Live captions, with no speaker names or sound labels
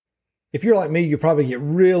If you're like me, you probably get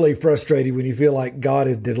really frustrated when you feel like God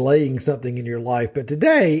is delaying something in your life. But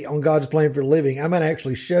today on God's Plan for Living, I'm going to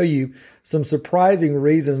actually show you some surprising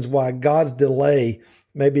reasons why God's delay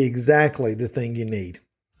may be exactly the thing you need.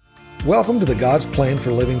 Welcome to the God's Plan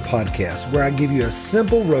for Living podcast, where I give you a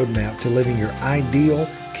simple roadmap to living your ideal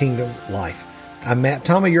kingdom life. I'm Matt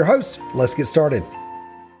Tommey, your host. Let's get started.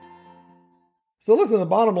 So listen, the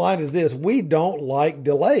bottom line is this: we don't like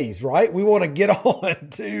delays, right? We want to get on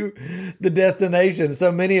to the destination.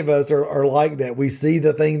 So many of us are like that. We see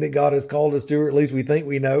the thing that God has called us to, or at least we think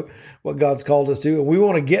we know what God's called us to. And we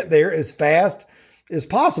want to get there as fast as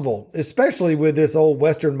possible, especially with this old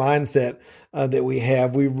Western mindset that we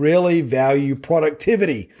have. We really value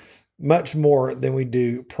productivity much more than we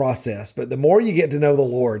do process. But the more you get to know the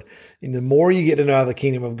Lord, and the more you get to know how the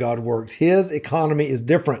kingdom of God works, His economy is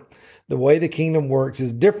different. The way the kingdom works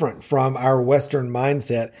is different from our Western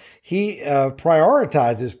mindset. He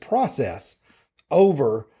prioritizes process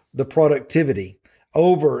over the productivity,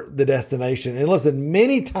 over the destination. And listen,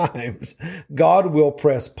 many times God will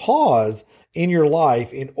press pause in your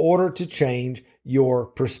life in order to change your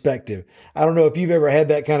perspective. I don't know if you've ever had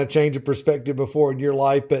that kind of change of perspective before in your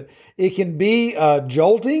life, but it can be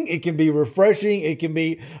jolting. It can be refreshing. It can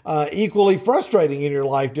be equally frustrating in your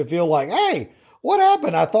life to feel like, hey, what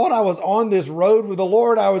happened? I thought I was on this road with the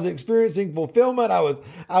Lord. I was experiencing fulfillment. I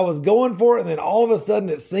was going for it. And then all of a sudden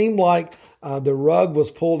it seemed like the rug was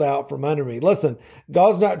pulled out from under me. Listen,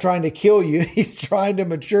 God's not trying to kill you. He's trying to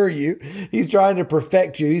mature you. He's trying to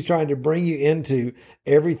perfect you. He's trying to bring you into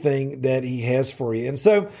everything that He has for you. And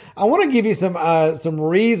so I want to give you some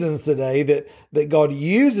reasons today that God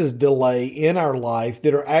uses delay in our life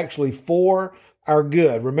that are actually for our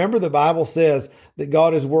good. Remember, the Bible says that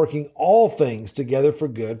God is working all things together for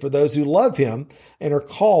good for those who love Him and are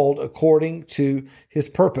called according to His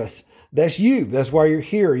purpose. That's you. That's why you're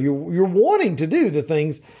here. You're wanting to do the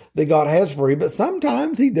things that God has for you, but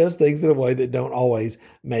sometimes He does things in a way that don't always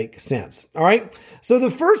make sense. All right. So the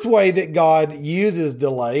first way that God uses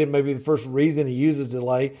delay, and maybe the first reason He uses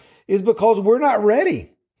delay, is because we're not ready.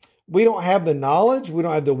 We don't have the knowledge. We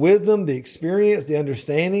don't have the wisdom, the experience, the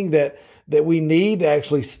understanding that we need to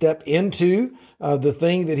actually step into the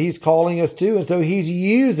thing that He's calling us to. And so He's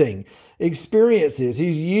using experiences.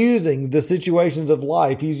 He's using the situations of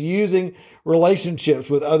life. He's using relationships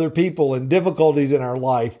with other people and difficulties in our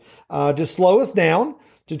life to slow us down,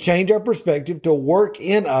 to change our perspective, to work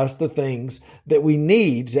in us the things that we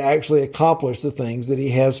need to actually accomplish the things that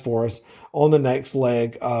He has for us on the next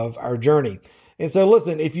leg of our journey. And so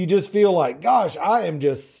listen, if you just feel like, gosh, I am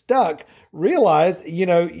just stuck, realize,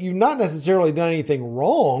 you've not necessarily done anything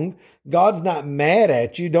wrong. God's not mad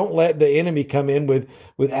at you. Don't let the enemy come in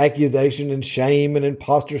with accusation and shame and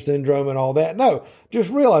imposter syndrome and all that. No,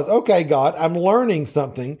 just realize, okay, God, I'm learning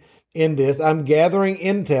something in this. I'm gathering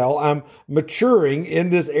intel. I'm maturing in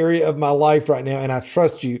this area of my life right now. And I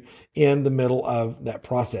trust you in the middle of that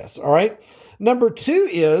process. All right. Number two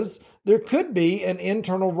is there could be an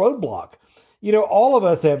internal roadblock. All of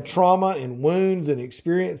us have trauma and wounds and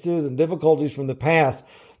experiences and difficulties from the past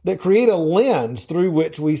that create a lens through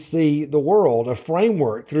which we see the world, a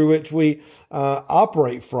framework through which we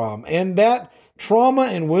operate from. And that trauma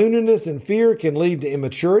and woundedness and fear can lead to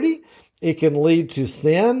immaturity. It can lead to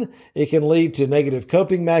sin. It can lead to negative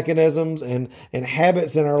coping mechanisms and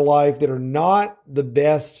habits in our life that are not the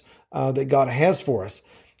best that God has for us.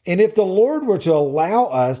 And if the Lord were to allow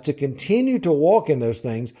us to continue to walk in those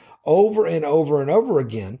things over and over and over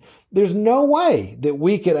again, there's no way that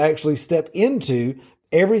we could actually step into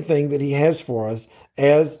everything that He has for us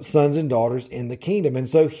as sons and daughters in the kingdom. And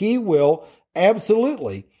so He will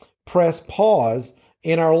absolutely press pause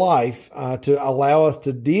in our life to allow us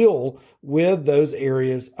to deal with those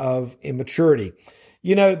areas of immaturity.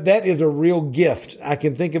 That is a real gift. I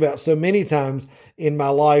can think about so many times in my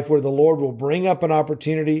life where the Lord will bring up an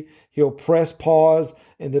opportunity. He'll press pause.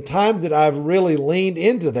 And the times that I've really leaned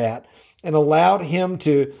into that and allowed Him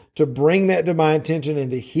to bring that to my attention and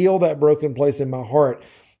to heal that broken place in my heart,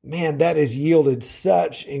 man, that has yielded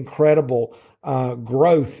such incredible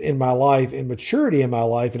growth in my life and maturity in my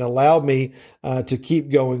life and allowed me to keep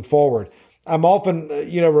going forward. I'm often,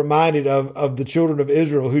 reminded of the children of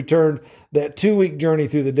Israel who turned that 2-week journey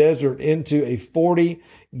through the desert into a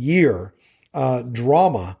 40-year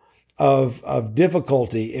drama of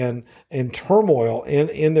difficulty and turmoil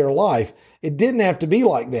in their life. It didn't have to be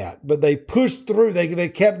like that, but they pushed through. They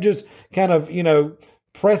kept just kind of,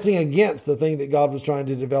 pressing against the thing that God was trying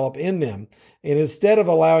to develop in them. And instead of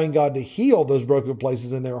allowing God to heal those broken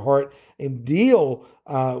places in their heart and deal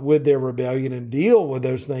with their rebellion and deal with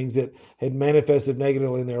those things that had manifested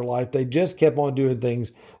negatively in their life, they just kept on doing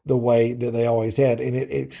things the way that they always had. And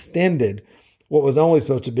it extended what was only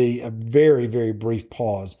supposed to be a very, very brief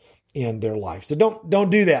pause in their life. So don't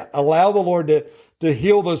do that. Allow the Lord to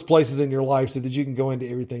heal those places in your life so that you can go into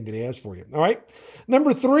everything that He has for you. All right.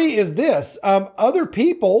 Number 3 is this. Other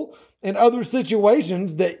people and other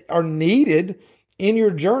situations that are needed in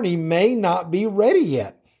your journey may not be ready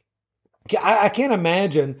yet. I can't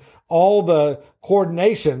imagine all the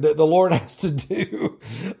coordination that the Lord has to do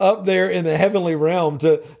up there in the heavenly realm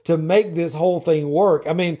to make this whole thing work.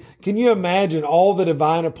 I mean, can you imagine all the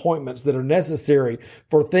divine appointments that are necessary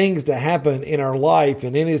for things to happen in our life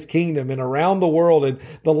and in His kingdom and around the world and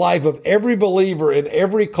the life of every believer in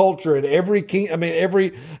every culture and every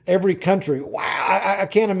country? Wow, I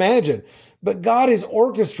can't imagine. But God is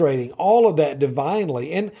orchestrating all of that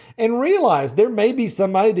divinely. And realize there may be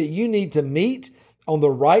somebody that you need to meet on the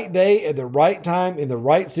right day, at the right time, in the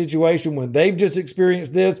right situation, when they've just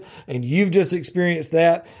experienced this and you've just experienced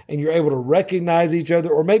that, and you're able to recognize each other,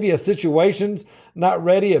 or maybe a situation's not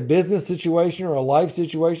ready, a business situation or a life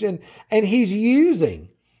situation. And He's using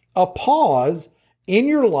a pause in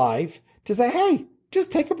your life to say, hey,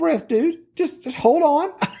 just take a breath, dude. Just hold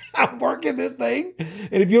on. I'm working this thing.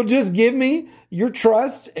 And if you'll just give me your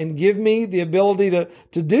trust and give me the ability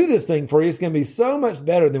to do this thing for you, it's going to be so much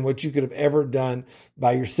better than what you could have ever done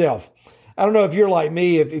by yourself. I don't know if you're like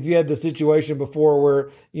me, if you had the situation before where,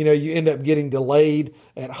 you end up getting delayed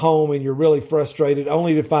at home and you're really frustrated,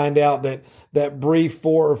 only to find out that brief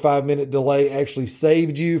 4 or 5 minute delay actually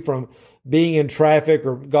saved you from being in traffic,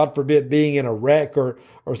 or God forbid, being in a wreck or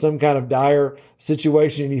some kind of dire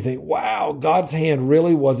situation. And you think, wow, God's hand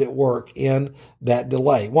really was at work in that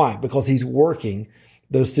delay. Why? Because He's working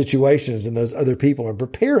those situations and those other people and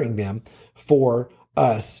preparing them for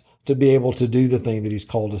us to be able to do the thing that He's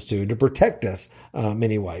called us to and to protect us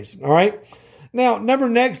many ways. All right. Now, number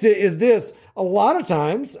next is this. A lot of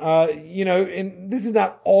times, and this is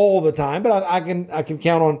not all the time, but I can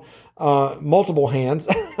count on multiple hands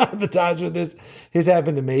the times when this has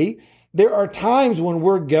happened to me. There are times when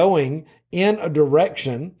we're going in a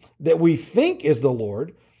direction that we think is the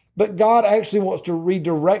Lord, but God actually wants to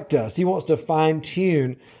redirect us. He wants to fine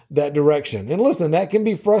tune that direction. And listen, that can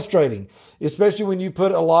be frustrating, especially when you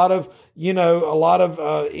put a lot of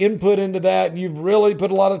input into that, and you've really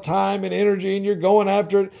put a lot of time and energy and you're going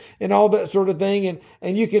after it and all that sort of thing.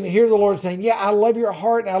 And you can hear the Lord saying, yeah, I love your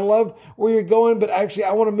heart. I love where you're going, but actually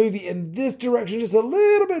I want to move you in this direction just a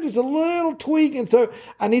little bit, just a little tweak. And so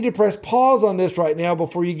I need to press pause on this right now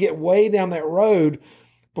before you get way down that road,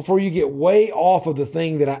 before you get way off of the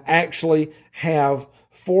thing that I actually have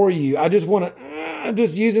for you. I'm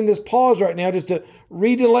just using this pause right now just to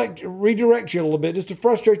redirect you a little bit, just to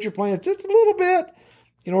frustrate your plans just a little bit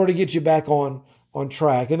in order to get you back on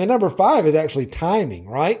track. And then number 5 is actually timing,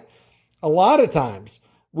 right? A lot of times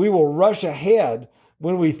we will rush ahead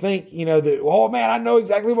when we think, that, oh man, I know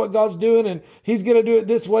exactly what God's doing and He's going to do it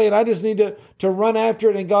this way. And I just need to run after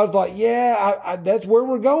it. And God's like, yeah, that's where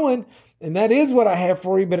we're going. And that is what I have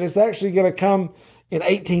for you, but it's actually going to come in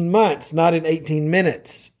 18 months, not in 18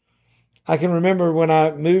 minutes. I can remember when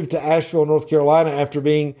I moved to Asheville, North Carolina, after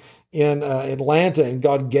being in Atlanta, and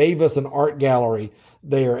God gave us an art gallery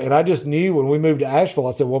there. And I just knew when we moved to Asheville,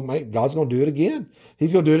 I said, well, man, God's going to do it again.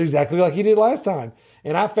 He's going to do it exactly like He did last time.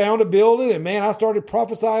 And I found a building, and man, I started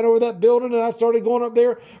prophesying over that building, and I started going up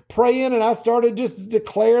there praying, and I started just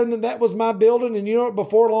declaring that was my building. And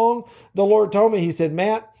before long, the Lord told me, He said,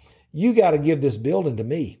 Matt, you got to give this building to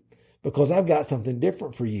me because I've got something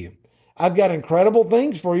different for you. I've got incredible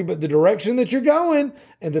things for you, but the direction that you're going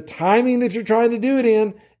and the timing that you're trying to do it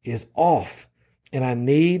in is off. And I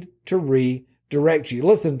need to redirect you.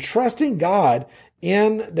 Listen, trusting God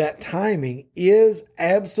in that timing is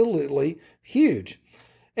absolutely huge.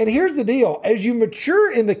 And here's the deal. As you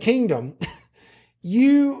mature in the kingdom,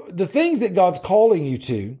 the things that God's calling you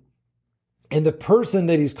to and the person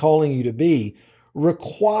that He's calling you to be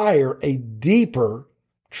require a deeper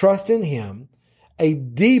trust in Him, a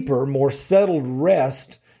deeper, more settled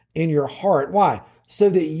rest in your heart. Why? So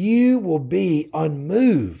that you will be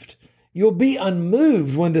unmoved. You'll be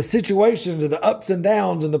unmoved when the situations and the ups and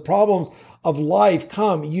downs and the problems of life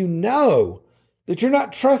come. You know that you're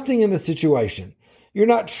not trusting in the situation. You're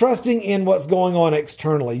not trusting in what's going on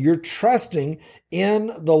externally. You're trusting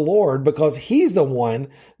in the Lord because He's the one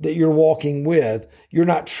that you're walking with. You're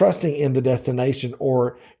not trusting in the destination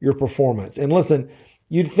or your performance. And listen,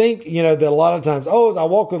 You'd think, that a lot of times, as I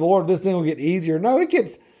walk with the Lord, this thing will get easier. No, it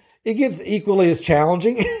gets equally as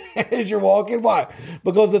challenging as you're walking. Why?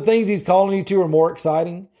 Because the things he's calling you to are more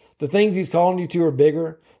exciting. The things he's calling you to are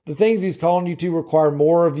bigger. The things he's calling you to require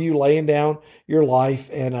more of you laying down your life.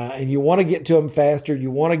 And you want to get to them faster.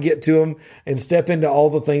 You want to get to them and step into all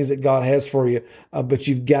the things that God has for you. But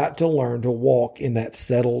you've got to learn to walk in that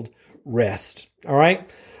settled rest. All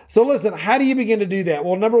right. So listen, how do you begin to do that?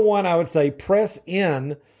 Well, number one, I would say press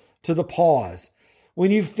in to the pause.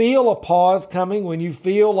 When you feel a pause coming, when you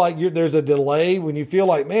feel like there's a delay, when you feel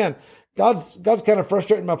like, man, God's kind of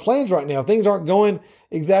frustrating my plans right now. Things aren't going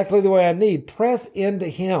exactly the way I need. Press into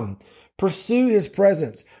him. Pursue his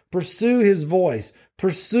presence. Pursue his voice.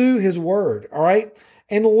 Pursue his word. All right.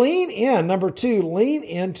 And lean in. Number two, lean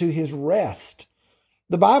into his rest.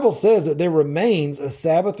 The Bible says that there remains a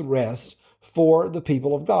Sabbath rest for the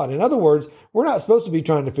people of God. In other words, we're not supposed to be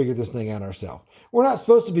trying to figure this thing out ourselves. We're not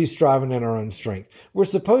supposed to be striving in our own strength. We're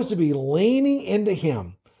supposed to be leaning into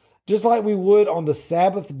him. Just like we would on the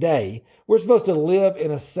Sabbath day, we're supposed to live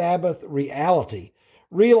in a Sabbath reality,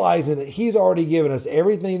 realizing that he's already given us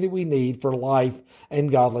everything that we need for life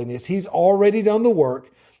and godliness. He's already done the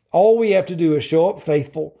work. All we have to do is show up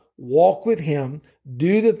faithful, walk with him,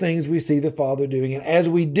 do the things we see the Father doing. And as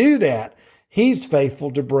we do that, he's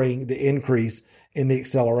faithful to bring the increase in the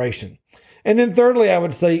acceleration. And then thirdly, I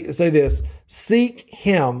would say this, seek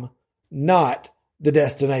him, not the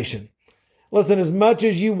destination. Listen, as much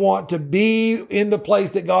as you want to be in the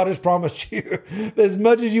place that God has promised you, as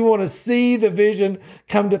much as you want to see the vision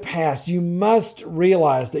come to pass, you must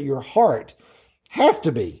realize that your heart has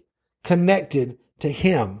to be connected to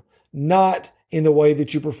him, not in the way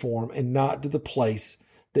that you perform and not to the place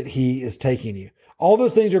that he is taking you. All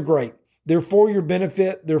those things are great. They're for your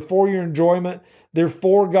benefit. They're for your enjoyment. They're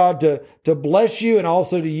for God to bless you and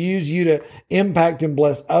also to use you to impact and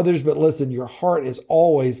bless others. But listen, your heart has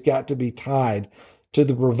always got to be tied to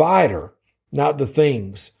the provider, not the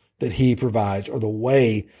things that he provides or the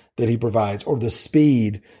way that he provides or the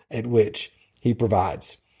speed at which he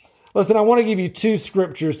provides. Listen, I want to give you two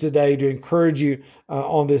scriptures today to encourage you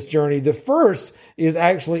on this journey. The first is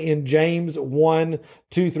actually in James 1,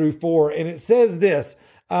 2 through 4. And it says this,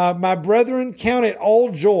 my brethren, count it all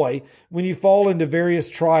joy when you fall into various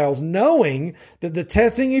trials, knowing that the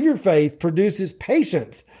testing of your faith produces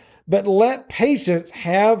patience. But let patience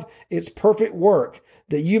have its perfect work,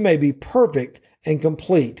 that you may be perfect and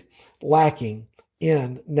complete, lacking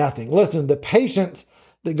in nothing. Listen, the patience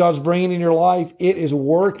that God's bringing in your life, it is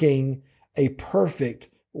working a perfect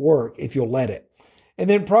work if you'll let it. And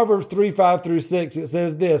then Proverbs 3, 5 through 6, it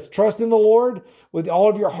says this, trust in the Lord with all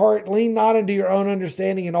of your heart, lean not into your own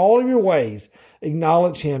understanding, in all of your ways,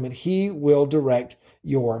 acknowledge him, and he will direct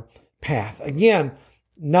your path. Again,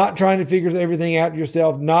 not trying to figure everything out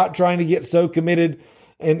yourself, not trying to get so committed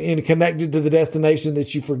and connected to the destination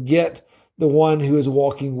that you forget the one who is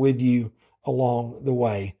walking with you along the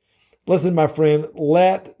way. Listen, my friend,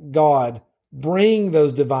 let God bring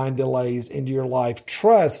those divine delays into your life.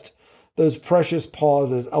 Trust those precious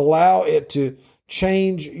pauses. Allow it to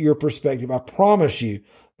change your perspective. I promise you,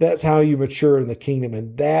 that's how you mature in the kingdom.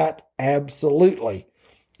 And that absolutely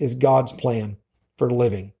is God's plan for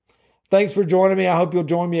living. Thanks for joining me. I hope you'll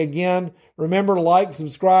join me again. Remember to like,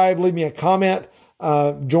 subscribe, leave me a comment.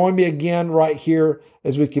 Join me again right here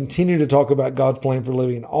as we continue to talk about God's plan for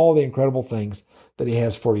living and all the incredible things that he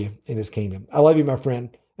has for you in his kingdom. I love you, my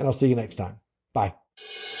friend, and I'll see you next time. Bye.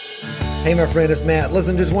 Hey, my friend, it's Matt.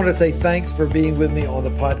 Listen, just wanted to say thanks for being with me on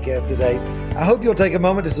the podcast today. I hope you'll take a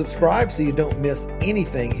moment to subscribe so you don't miss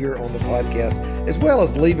anything here on the podcast, as well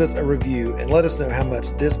as leave us a review and let us know how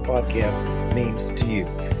much this podcast means to you.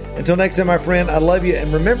 Until next time, my friend, I love you.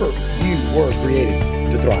 And remember, you were created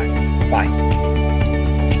to thrive. Bye.